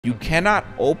You cannot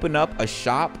open up a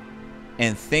shop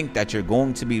and think that you're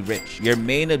going to be rich. Your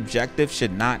main objective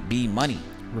should not be money.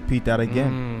 Repeat that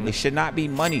again. It should not be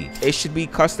money. It should be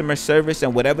customer service,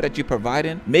 and whatever that you're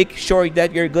providing, make sure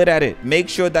that you're good at it. Make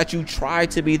sure that you try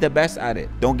to be the best at it.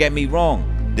 Don't get me wrong.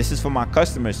 This is for my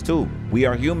customers too. We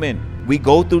are human. We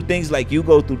go through things like you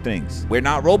go through things. We're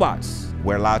not robots.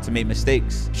 We're allowed to make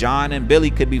mistakes. John and Billy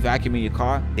could be vacuuming your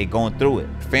car. They're going through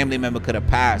it. Family member could have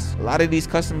passed. A lot of these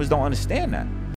customers don't understand that.